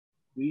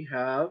we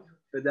have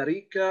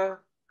Federica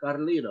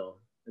Carlino.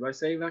 Am I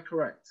saying that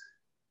correct?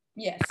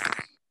 Yes.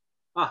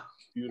 Ah,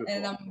 beautiful.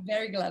 And I'm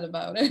very glad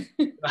about it.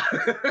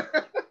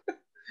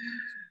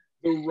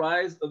 The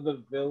rise of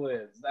the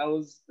villains. That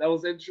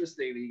was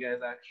interesting that you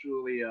guys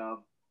actually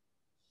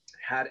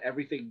had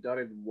everything done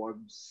in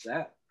one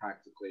set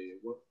practically.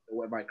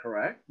 Am I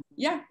correct?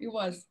 Yeah, it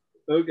was.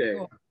 Okay.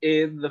 Cool.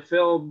 In the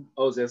film,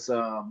 Osis,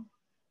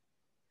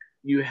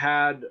 you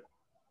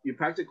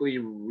practically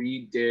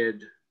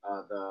redid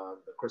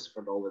the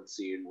Christopher Nolan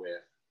scene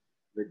with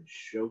the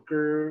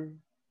Joker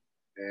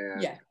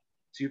and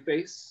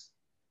Two-Face.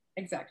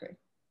 Exactly.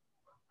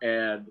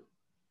 And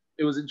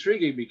it was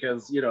intriguing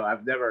because,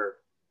 I've never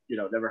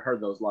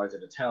heard those lines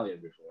in Italian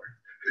before.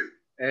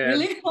 And,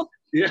 really?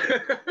 Yeah.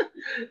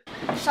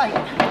 Sai,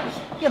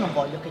 io non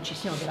voglio che ci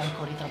siano dei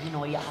rancori tra di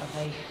noi,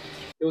 Harvey.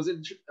 It was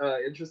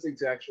interesting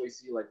to actually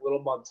see like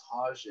little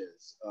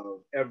montages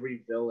of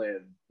every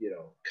villain,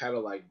 kind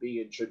of like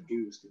being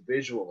introduced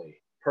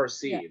visually per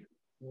scene. Yeah.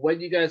 When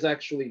you guys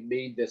actually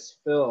made this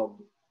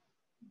film,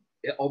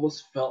 it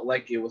almost felt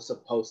like it was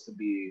supposed to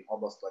be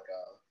almost like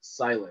a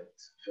silent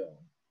film,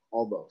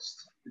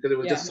 almost, because it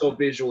was just so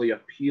visually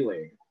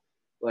appealing.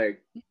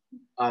 Like,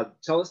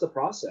 tell us the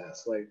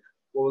process. Like,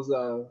 what was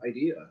the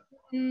idea?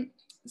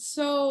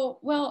 So,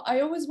 well,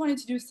 I always wanted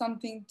to do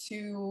something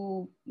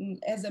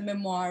as a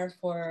memoir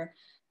for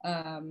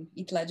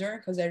Heath Ledger,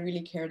 because I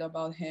really cared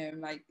about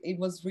him. Like, it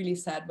was really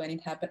sad when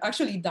it happened.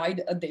 Actually, he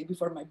died a day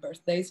before my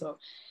birthday, so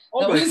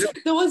that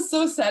was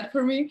so sad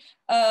for me.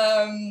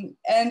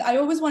 And I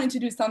always wanted to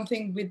do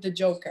something with the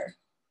Joker.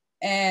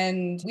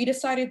 And we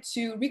decided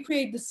to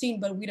recreate the scene,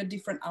 but with a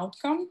different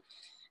outcome,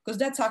 because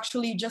that's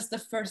actually just the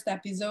first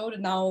episode.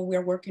 Now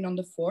we're working on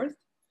the fourth.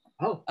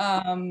 Oh.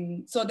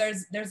 So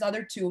there's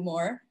other two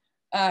more,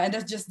 and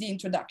that's just the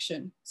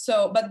introduction.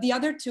 So, but the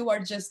other two are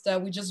just,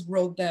 we just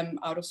wrote them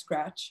out of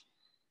scratch,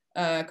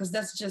 because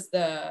that's just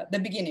the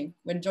beginning,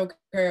 when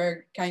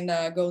Joker kind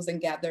of goes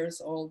and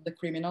gathers all the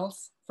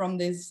criminals from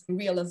this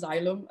real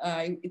asylum.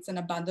 It's an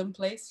abandoned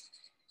place.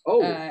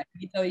 Oh.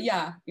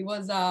 Yeah, it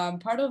was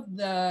part of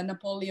the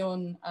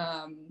Napoleon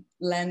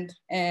land,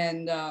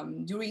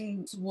 and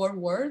during World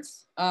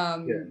Wars,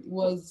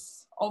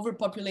 was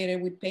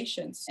overpopulated with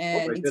patients,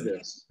 and it's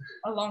been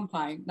a long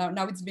time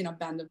now. It's been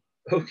abandoned.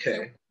 Okay.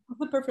 So it's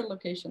the perfect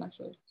location,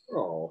 actually.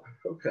 Oh,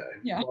 okay.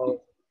 Yeah.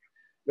 Well,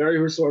 very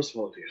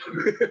resourceful of you.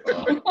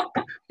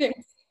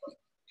 Thanks.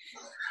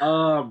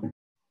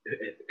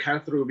 It kind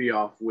of threw me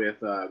off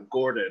with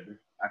Gordon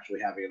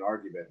actually having an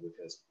argument with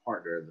his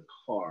partner in the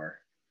car.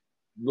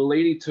 The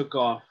lady took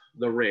off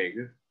the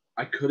ring.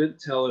 I couldn't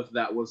tell if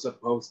that was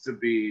supposed to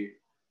be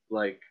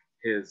like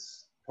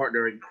his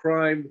partner in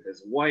crime,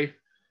 his wife.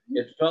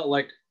 It felt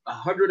like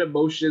 100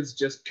 emotions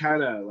just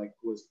kind of like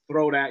was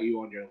thrown at you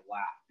on your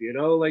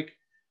lap, like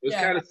it was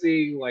kind of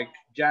seeing like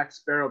Jack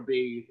Sparrow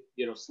being,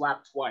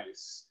 slapped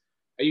twice,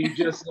 and you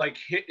just like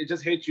it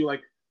just hit you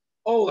like,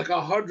 oh, like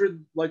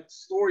 100 like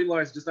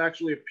storylines just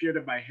actually appeared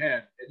in my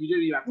head, and you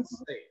didn't even have to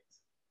say it.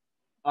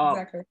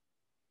 Exactly.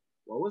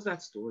 What was that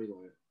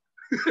storyline?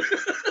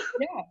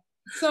 Yeah.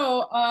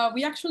 So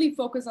we actually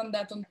focus on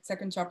that on the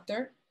second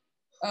chapter.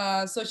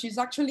 So she's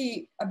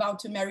actually about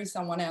to marry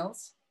someone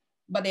else,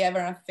 but they have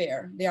an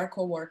affair. They are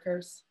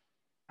co-workers.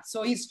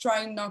 So he's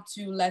trying not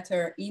to let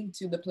her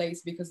into the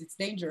place because it's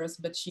dangerous,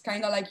 but she's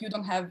kind of like, you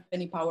don't have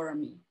any power on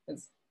me.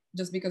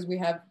 Just because we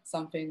have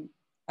something,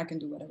 I can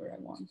do whatever I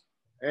want.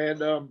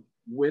 And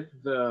with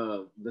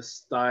the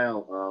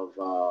style of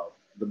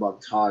the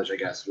montage, I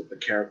guess, with the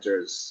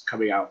characters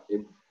coming out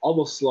in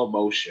almost slow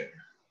motion.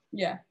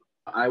 Yeah.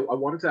 I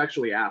wanted to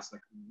actually ask,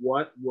 like,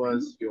 what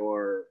was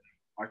your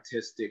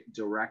artistic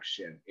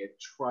direction in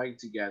trying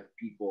to get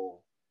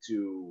people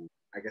to,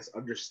 I guess,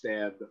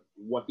 understand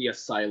what the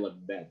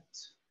asylum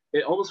meant?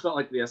 It almost felt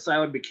like the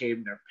asylum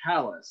became their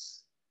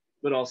palace,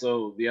 but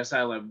also the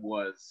asylum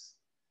was,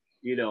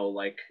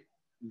 like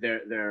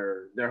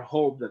their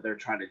home that they're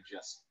trying to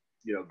just,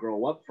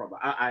 grow up from.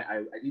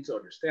 I need to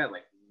understand,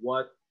 like,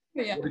 what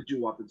did you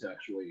want them to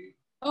actually?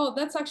 Oh,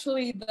 that's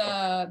actually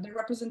the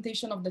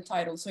representation of the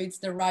title. So it's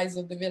the rise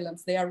of the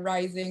villains. They are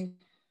rising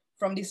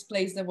from this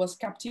place that was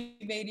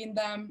captivating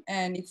them,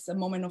 and it's a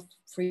moment of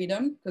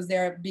freedom because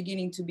they're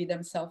beginning to be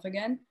themselves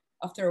again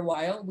after a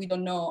while. We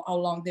don't know how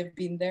long they've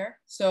been there.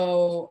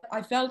 So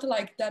I felt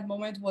like that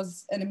moment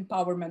was an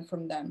empowerment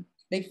from them.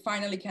 They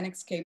finally can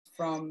escape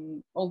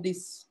from all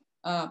these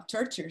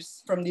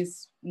tortures from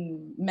this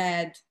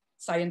mad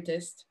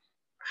scientist.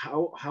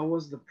 How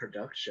was the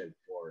production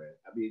for it?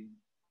 I mean,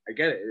 I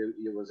get it.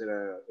 It was in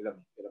an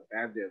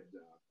abandoned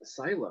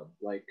asylum.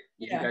 Like,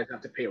 did you guys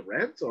have to pay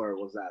rent, or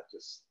was that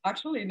just?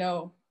 Actually,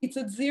 no. It's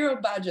a zero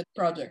budget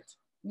project.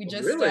 We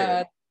just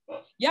really?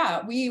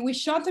 We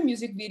shot a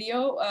music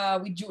video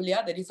with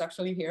Julia, that is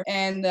actually here,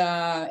 and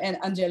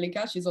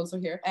Angelica, she's also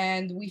here,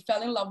 and we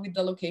fell in love with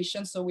the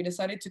location. So we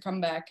decided to come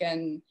back,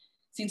 and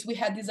since we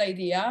had this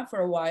idea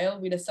for a while,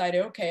 we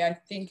decided, okay, I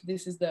think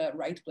this is the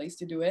right place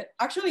to do it.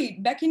 Actually,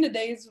 back in the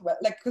days,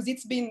 like, because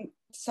it's been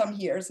some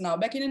years now.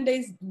 Back in the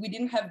days, we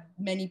didn't have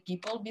many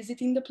people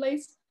visiting the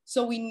place.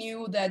 So we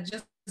knew that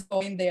just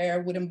going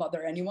there wouldn't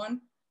bother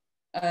anyone.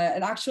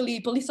 And actually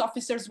police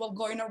officers were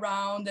going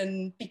around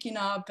and picking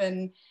up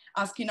and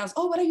asking us,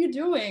 oh, what are you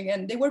doing?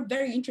 And they were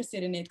very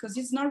interested in it because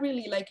it's not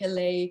really like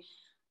LA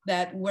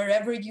that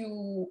wherever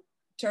you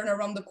turn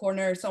around the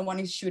corner, someone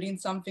is shooting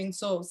something.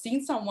 So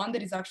seeing someone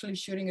that is actually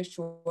shooting a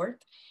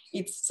short,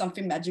 it's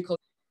something magical.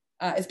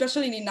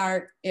 Especially in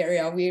our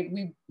area,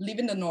 we live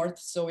in the north,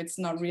 so it's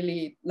not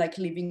really like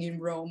living in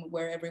Rome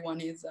where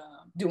everyone is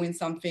doing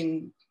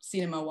something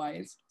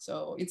cinema-wise.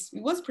 So it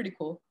was pretty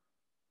cool.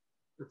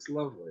 It's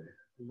lovely.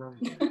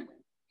 Lovely.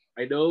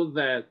 I know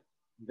that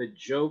the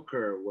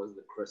Joker was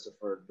the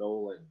Christopher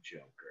Nolan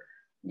Joker.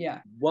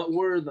 Yeah. What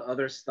were the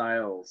other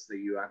styles that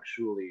you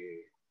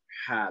actually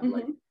had?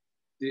 Like,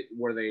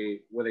 were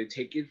they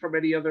taken from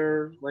any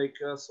other like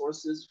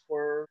sources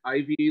for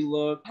Ivy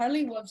look?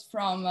 Harley was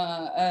from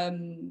a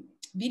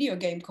video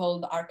game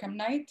called Arkham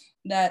Knight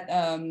that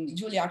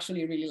Julie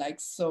actually really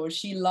likes. So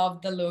she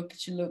loved the look.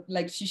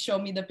 She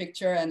showed me the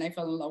picture and I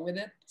fell in love with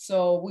it.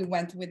 So we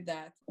went with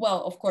that.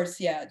 Well, of course,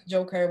 yeah,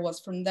 Joker was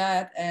from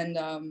that, and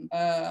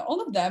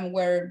all of them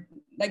were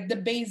like the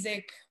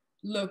basic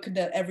look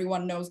that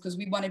everyone knows because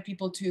we wanted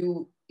people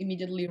to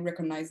immediately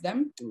recognize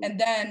them. And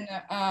then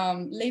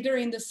later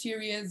in the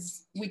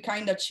series, we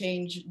kind of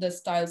changed the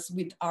styles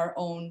with our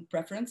own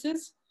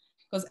preferences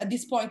because at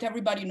this point,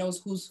 everybody knows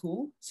who's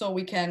who. So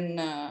we can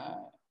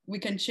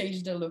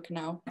change the look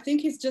now. I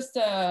think it's just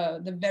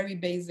the very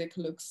basic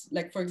looks.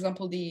 Like, for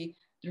example, the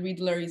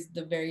Riddler is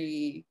the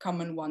very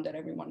common one that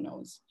everyone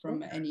knows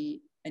from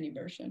any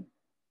version.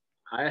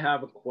 I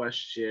have a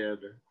question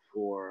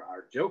for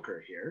our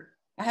Joker here.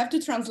 I have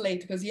to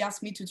translate because he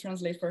asked me to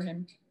translate for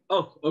him.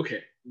 Oh,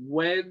 okay.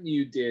 When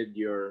you did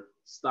your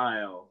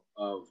style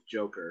of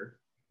Joker,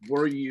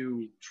 were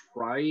you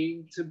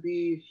trying to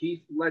be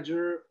Heath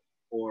Ledger,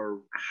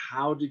 or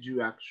how did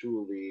you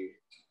actually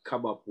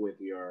come up with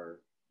your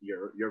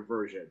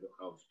version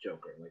of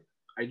Joker? Like,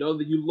 I know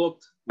that you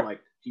looked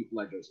like Heath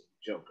Ledger's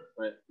Joker,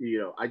 but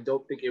I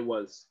don't think it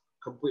was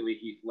completely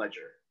Heath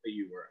Ledger that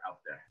you were out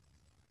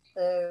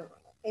there.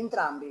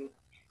 Entrambi,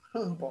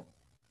 un po'.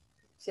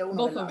 Sia uno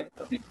Both of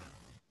dell'altro.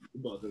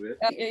 Both of it.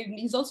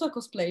 He's also a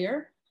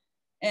cosplayer,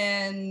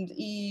 and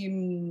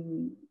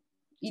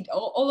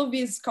all of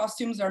his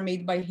costumes are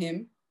made by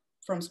him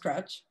from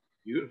scratch.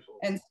 Beautiful.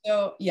 And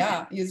so,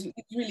 yeah, he's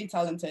really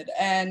talented,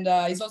 and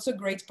he's also a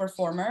great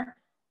performer.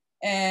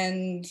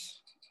 And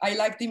I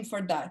liked him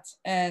for that.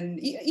 And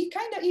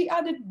he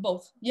added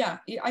both. Yeah,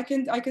 I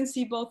can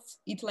see both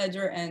Heath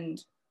Ledger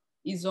and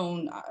his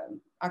own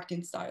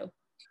acting style.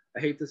 I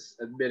hate to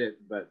admit it,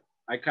 but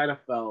I kind of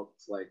felt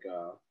like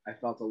I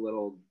felt a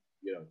little,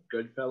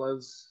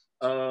 Goodfellas.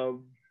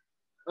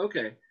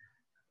 Okay,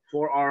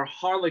 for our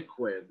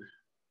Harlequin,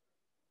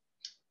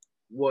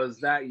 was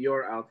that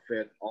your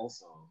outfit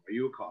also? Are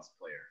you a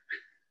cosplayer?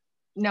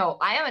 No,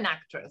 I am an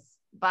actress,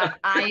 but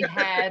I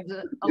had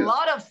a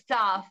lot of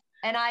stuff,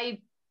 and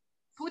I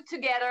put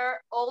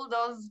together all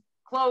those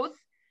clothes,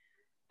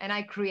 and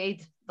I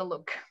create the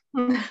look.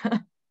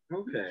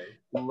 Okay,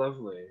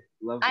 lovely.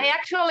 I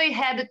actually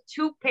had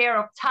 2 pair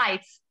of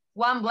tights,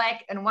 one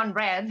black and one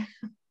red.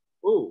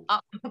 Ooh.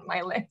 Up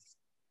my legs.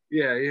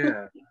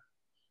 Yeah.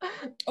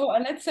 Oh,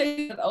 and let's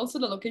say that also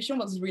the location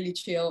was really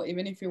chill,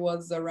 even if it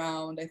was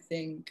around, I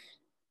think,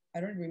 I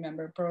don't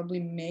remember, probably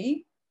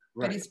May,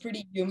 right. But it's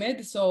pretty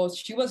humid. So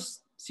she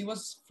was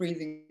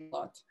freezing a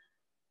lot.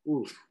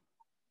 Ooh.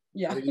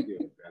 Yeah. How do you do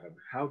it, Adam?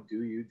 How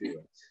do you do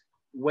it?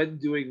 When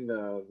doing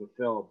the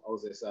film,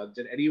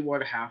 did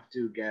anyone have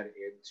to get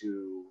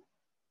into,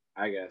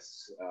 I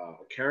guess,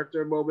 a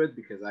character moment?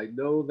 Because I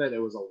know that it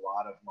was a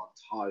lot of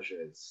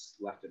montages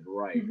left and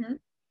right. Mm-hmm.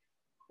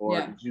 Or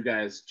did you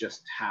guys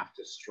just have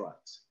to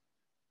strut?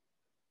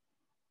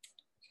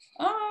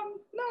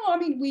 No, I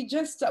mean, we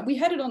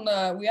had it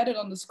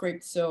on the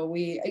script, so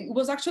it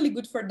was actually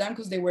good for them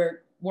because they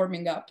were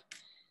warming up,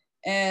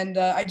 and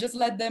I just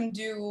let them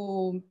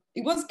do.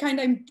 It was kind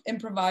of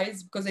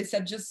improvised because they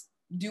said just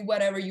do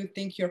whatever you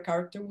think your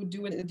character would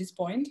do at this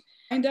point,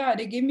 and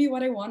they gave me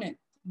what I wanted.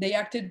 They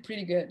acted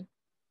pretty good.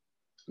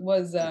 It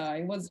was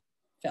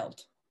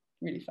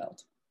really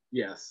felt.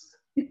 Yes,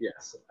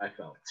 I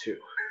felt too.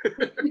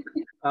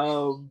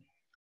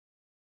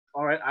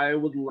 All right, I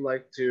would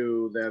like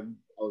to then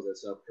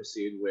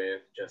proceed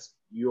with just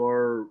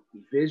your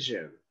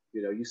vision.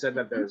 You said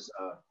that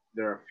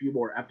there are a few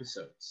more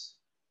episodes.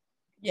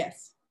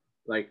 Yes.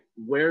 Like,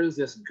 where is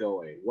this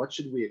going? What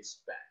should we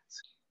expect?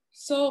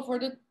 So for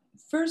the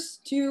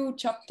first 2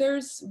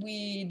 chapters,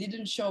 we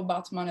didn't show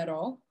Batman at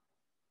all,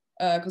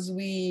 because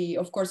we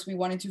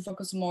wanted to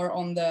focus more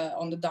on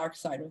the dark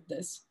side of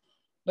this.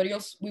 But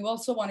we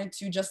also wanted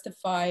to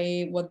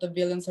justify what the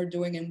villains are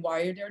doing and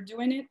why they're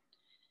doing it.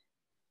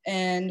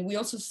 And we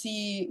also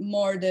see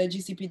more the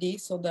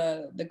GCPD, so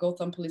the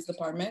Gotham Police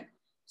Department.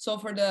 So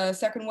for the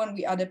second one,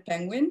 we added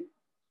Penguin.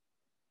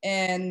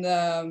 And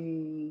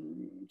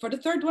for the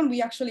third one,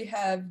 we actually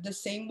have the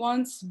same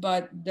ones,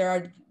 but there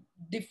are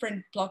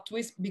different plot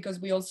twists because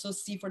we also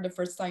see for the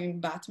first time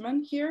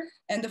Batman here.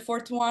 And the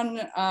fourth one,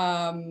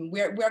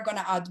 we're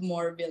gonna add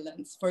more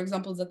villains. For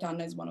example,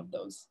 Zatanna is one of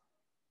those.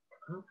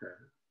 Okay.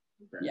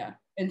 Yeah,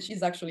 and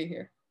she's actually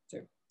here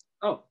too.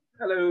 Oh,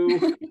 hello.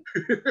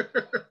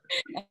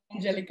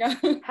 Angelica.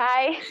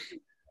 Hi.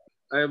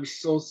 I am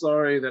so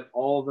sorry that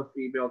all the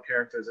female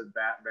characters in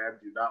Batman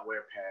do not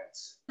wear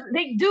pants.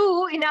 They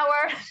do in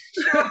our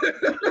show.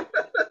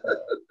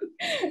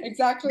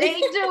 Exactly. They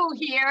do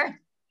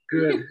here.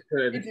 Good.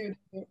 They do.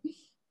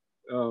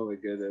 Oh my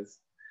goodness.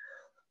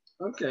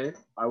 Okay.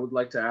 I would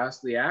like to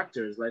ask the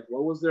actors, like,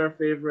 what was their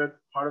favorite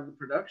part of the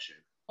production?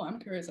 Oh, I'm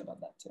curious about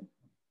that too.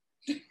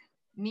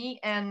 Me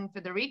and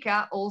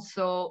Federica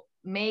also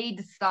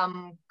made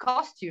some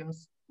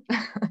costumes,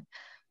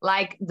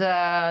 like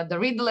the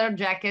Riddler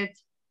jacket.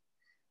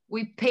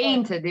 We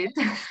painted it,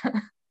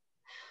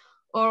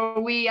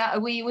 or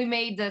we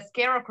made the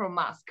Scarecrow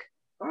mask.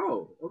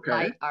 Oh, okay.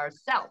 By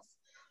ourselves.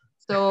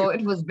 So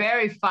it was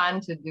very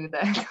fun to do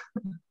that.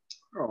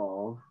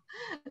 Oh,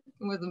 It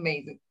was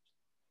amazing.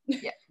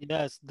 Yeah.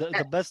 Yes,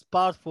 the best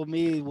part for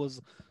me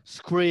was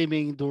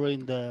screaming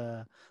during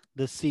the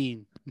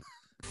scene.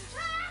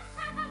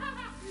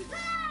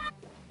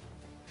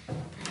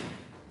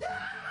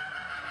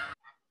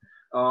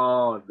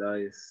 oh,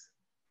 nice.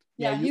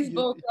 Yeah, Yeah, he's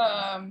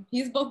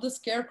both the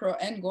Scarecrow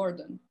and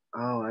Gordon.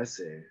 Oh, I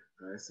see.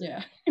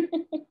 Yeah.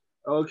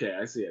 Okay,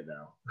 I see it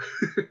now.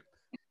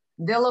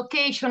 The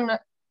location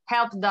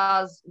helped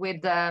us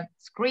with the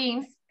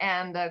screens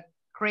and the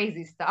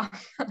crazy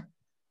stuff.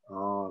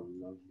 Oh,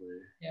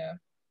 lovely. Yeah.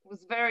 It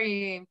was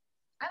very,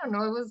 I don't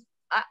know,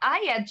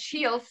 I had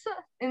chills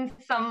in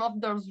some of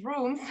those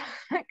rooms.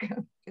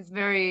 It's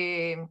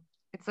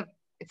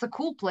a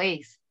cool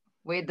place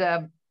with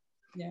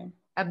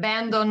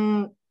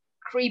abandoned,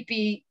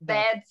 creepy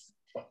beds.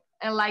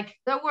 And like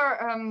there were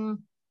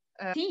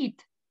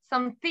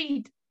some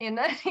teeth in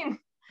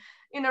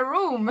a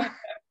room.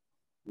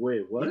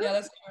 Wait, what? Yeah,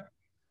 that's true.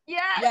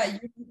 Yeah. Yeah, you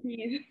can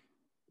see it.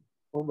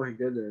 Oh my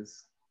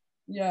goodness.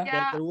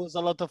 Yeah. There was a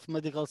lot of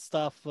medical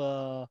stuff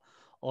on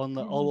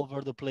all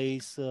over the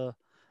place,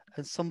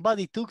 and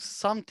somebody took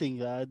something.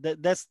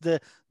 That's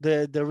the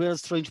real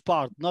strange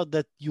part. Not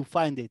that you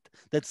find it,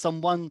 that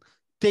someone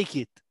take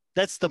it.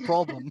 That's the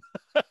problem.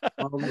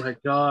 Oh my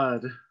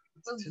God. It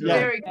was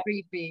very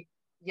creepy.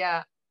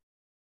 Yeah.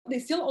 They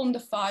still own the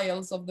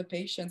files of the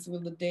patients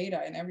with the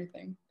data and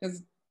everything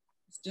because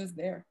it's just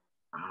there.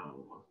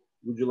 Wow.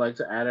 Would you like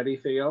to add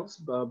anything else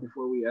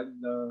before we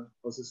end?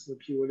 Was this the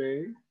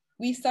Q&A?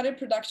 We started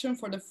production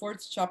for the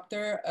fourth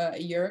chapter a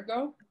year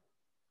ago,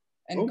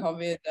 and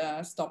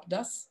COVID stopped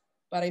us.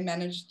 But I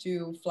managed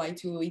to fly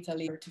to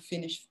Italy to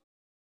finish.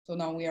 So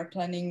now we are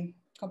planning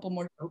a couple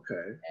more.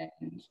 Okay.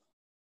 And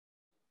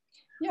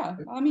yeah,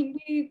 I mean,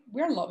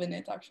 we're loving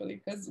it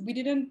actually because we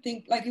didn't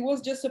think like it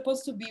was just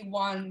supposed to be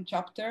one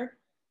chapter,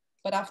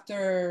 but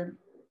after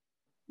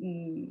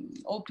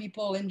all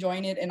people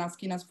enjoying it and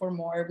asking us for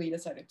more, we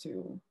decided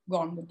to go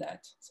on with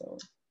that. So.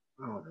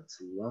 Oh, that's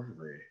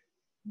lovely.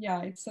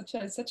 Yeah, it's such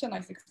a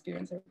nice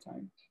experience every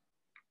time.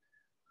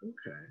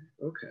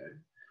 Okay.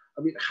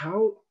 I mean,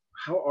 how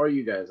are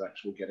you guys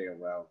actually getting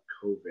around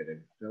COVID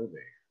and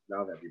filming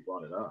now that you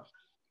brought it up?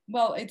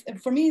 Well,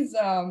 for me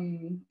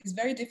it's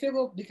very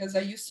difficult because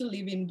I used to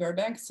live in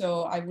Burbank,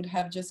 so I would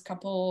have just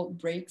couple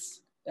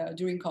breaks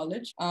during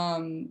college.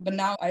 But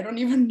now I don't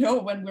even know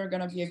when we're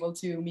gonna be able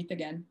to meet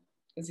again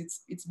because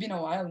it's been a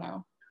while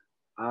now.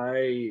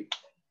 I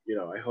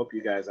hope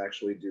you guys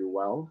actually do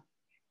well.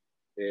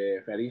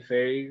 If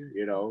anything,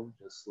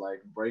 just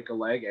like break a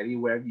leg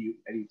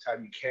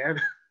anytime you can.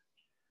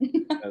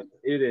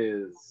 It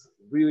is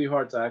really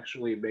hard to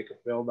actually make a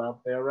film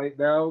out there right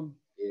now.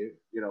 If,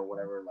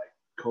 whenever like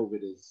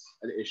COVID is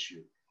an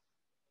issue,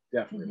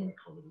 definitely when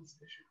COVID is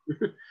an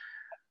issue.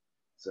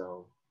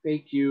 So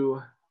thank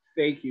you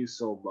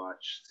so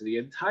much to the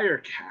entire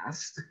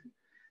cast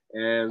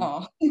and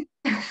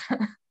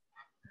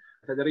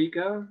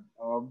Federica.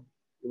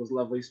 It was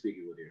lovely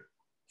speaking with you.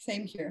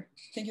 Same here.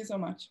 Thank you so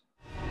much.